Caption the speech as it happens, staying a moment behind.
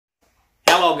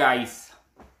Hello guys.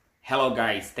 Hello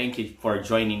guys. Thank you for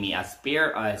joining me as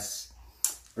per as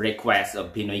request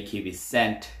of Pinoy KIWI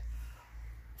scent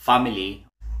family.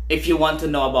 If you want to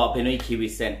know about Pinoy KIWI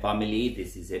scent family,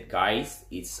 this is it guys.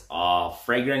 It's a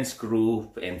fragrance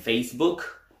group in Facebook.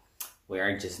 We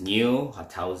are just new,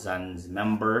 1,000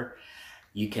 member.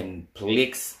 You can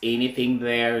click anything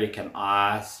there, you can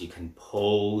ask, you can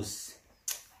post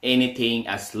anything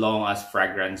as long as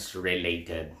fragrance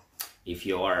related. If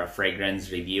you are a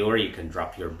fragrance reviewer, you can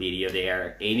drop your video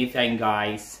there. Anything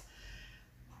guys,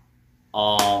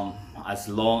 as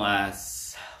long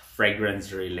as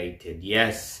fragrance related.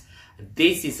 Yes,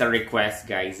 this is a request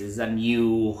guys. It's a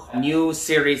new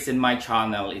series in my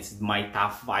channel. It's my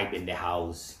top 5 in the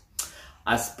house.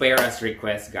 As per as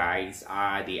request guys,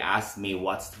 they asked me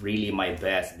what's really my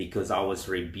best because I was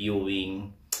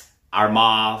reviewing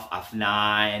Armaf,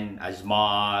 Afnan,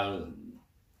 Ajmal,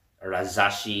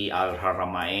 Razashi, Al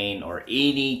Haramain, or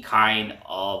any kind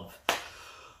of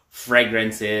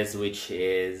fragrances which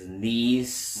is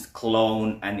these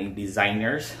cologne and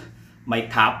designers. My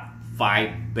top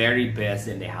 5 very best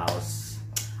in the house.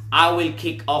 I will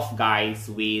kick off guys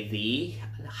with the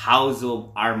house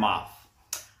of Armaf.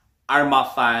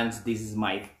 Armaf fans, this is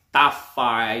my top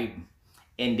 5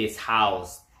 in this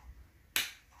house.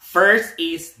 First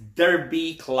is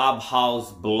Derby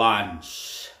Clubhouse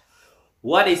Blanche.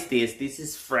 What is this? This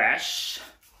is fresh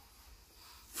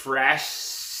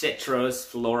citrus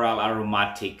floral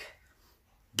aromatic.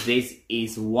 This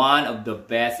is one of the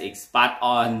best spot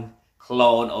on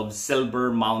clone of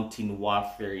Silver Mountain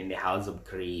Water in the House of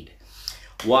Creed.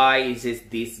 Why is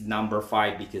this number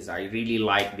 5? Because I really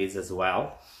like this as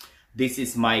well. This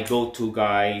is my go-to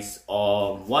guys.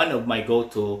 One of my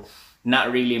go-to,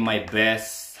 not really my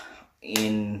best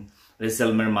in the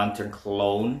Silver Mountain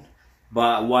cologne,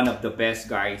 but one of the best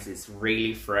guys. Is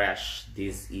really fresh.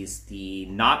 This is the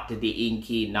not the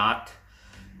inky batch.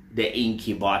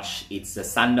 It's the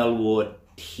sandalwood,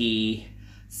 tea,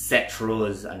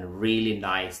 citrus, and really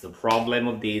nice. The problem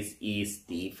of this is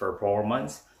the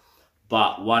performance,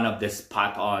 but one of the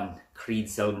spot on Creed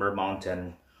Silver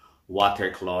Mountain water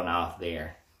cologne out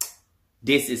there.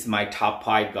 This is my top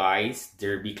 5 guys.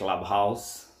 Derby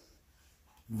Clubhouse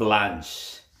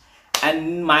Blanche.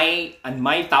 And my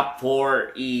top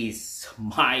 4 is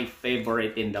my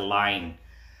favorite in the line.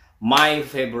 My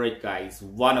favorite guys,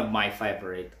 one of my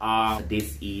favorite.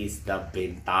 This is the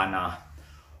Ventana.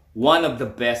 One of the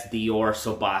best Dior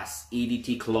Sauvage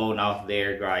EDT cologne out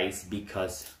there guys,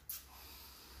 because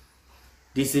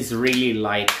this is really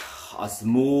like a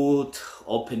smooth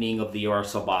opening of the Dior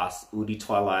Sauvage Eau de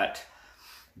Toilette.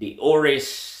 The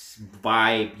orange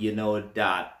vibe, you know,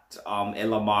 that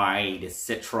elamine, the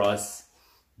citrus,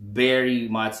 very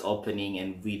much opening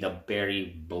and with a very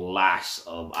blush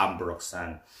of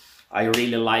ambroxan. I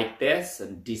really like this,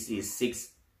 and this is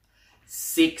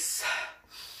 6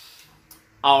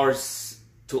 hours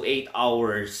to 8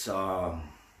 hours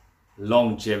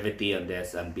longevity on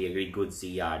this, and very good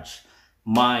sillage.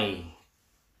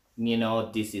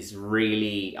 This is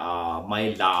really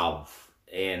my love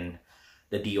in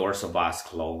the Dior Sauvage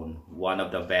cologne. One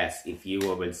of the best, if you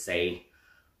will say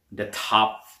the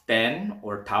top 10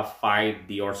 or top 5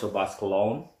 Dior Sauvage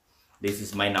cologne. This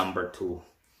is my number 2.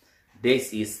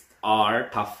 This is our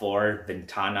top 4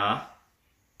 Ventana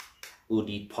Eau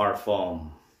de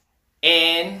Parfum.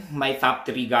 And my top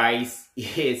 3 guys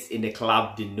is in the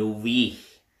Club de Nuit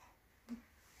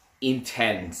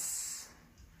Intense.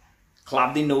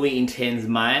 Club de Nuit Intense,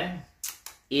 man.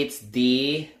 It's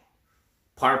the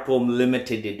Parfum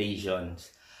limited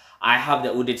editions. I have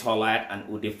the Eau de Toilette and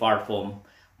Eau de Parfum,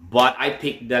 but I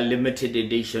picked the limited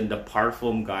edition, the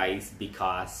Parfum guys,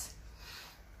 because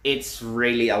it's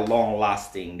really a long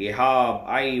lasting.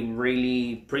 I'm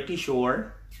really pretty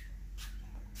sure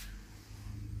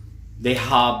they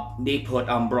put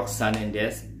ambroxan in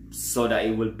this so that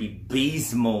it will be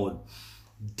beast mode.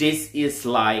 This is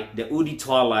like the Eau de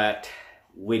Toilette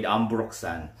with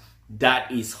ambroxan.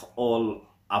 That is all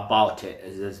about it.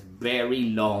 It's just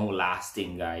very long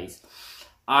lasting guys.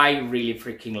 I really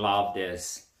freaking love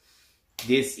this.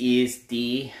 This is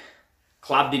the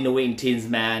Club de Nuit Intense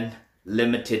man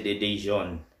limited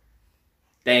edition.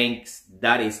 Thanks.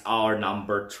 That is our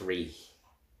number 3.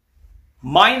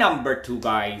 My number 2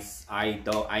 guys,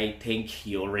 I think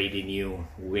you already knew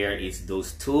where is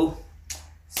those 2.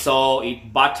 So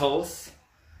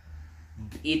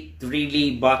it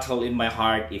really battle in my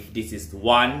heart if this is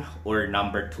 1 or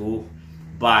number 2,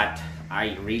 but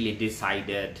I really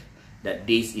decided that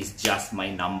this is just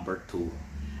my number 2.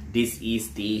 This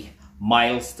is the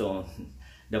Milestone,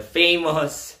 the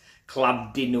famous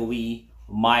Club de Nuit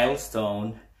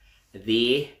Milestone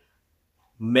the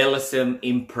Millésime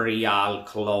Imperial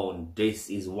clone. This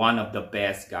is one of the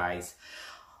best, guys.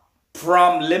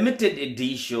 From limited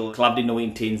edition Club de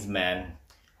Nuit Tinsman,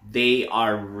 they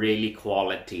are really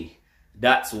quality.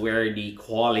 That's where the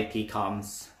quality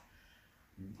comes.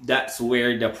 That's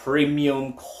where the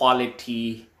premium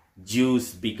quality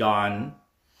juice began.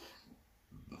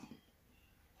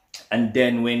 And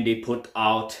then when they put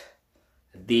out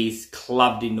this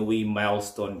Club de Nuit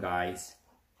milestone, guys,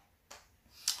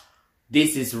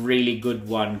 this is really good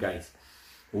one, guys.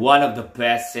 One of the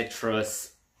best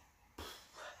citrus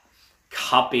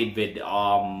copied with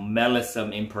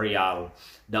Millésime Imperial,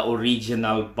 the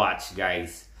original batch,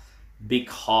 guys.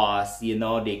 Because, you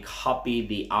know, they copy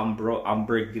the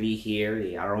ambergris here,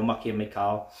 the aroma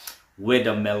chemical, with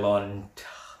a melon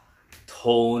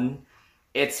tone.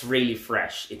 It's really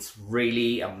fresh. It's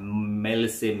really a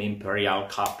Millésime Imperial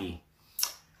copy.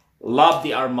 Love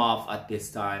the Armaf at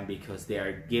this time because they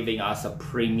are giving us a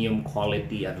premium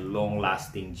quality and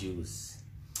long-lasting juice.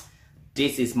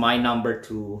 This is my number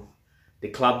 2, the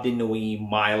Club de Nuit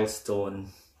milestone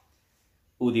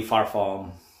Eau de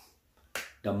Parfum,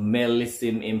 the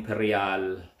Millésime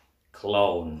Imperial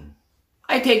clone.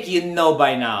 I think you know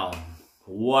by now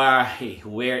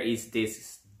where is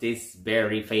this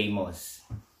very famous.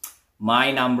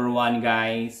 My number 1,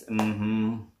 guys.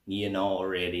 You know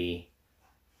already.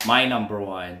 My number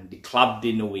 1, the Club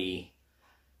de Nuit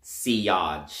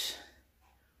Sillage.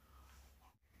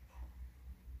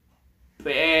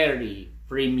 Very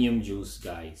premium juice,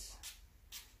 guys.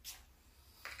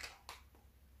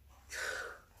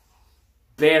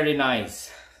 Very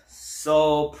nice.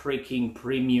 So freaking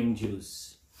premium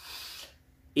juice.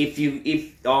 If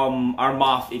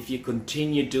Armaf, if you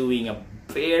continue doing a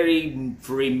very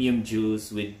premium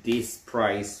juice with this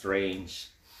price range,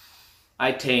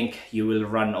 I think you will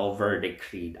run over the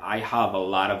Creed. I have a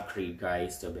lot of Creed,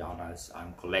 guys, to be honest.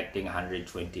 I'm collecting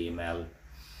 120 ml.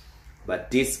 But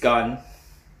this gun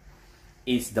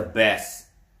is the best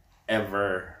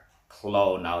ever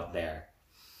clone out there.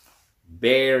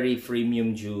 Very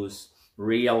premium juice,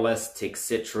 realistic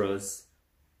citrus,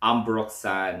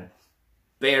 ambroxan,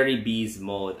 berry bees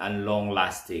mode, and long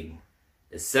lasting.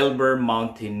 The Silver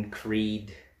Mountain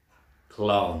Creed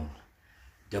clone.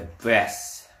 The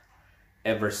best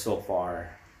ever so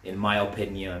far, in my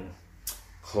opinion,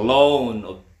 clone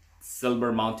of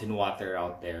Silver Mountain water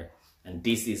out there. And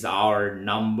this is our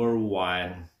number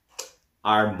 1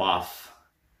 Armaf,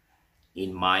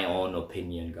 in my own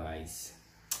opinion, guys.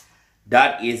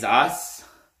 That is us.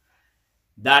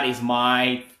 That is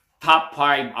my top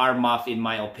 5 Armaf, in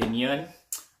my opinion.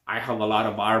 I have a lot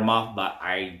of Armaf, but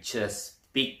I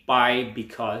just pick 5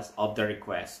 because of the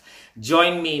request.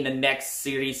 Join me in the next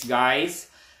series, guys.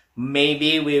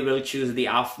 Maybe we will choose the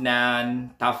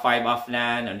Afnan, top 5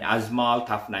 Afnan, and Azmal,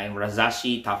 top 9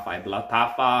 Razashi, top 5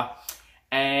 Latafa,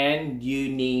 and you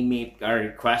name it, a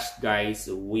request, guys.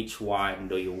 Which one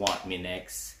do you want me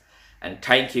next? And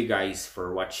thank you, guys,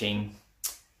 for watching.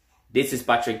 This is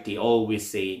Patrick T, always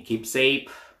saying keep safe,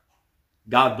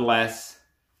 God bless,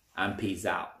 and peace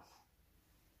out.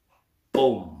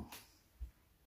 Boom.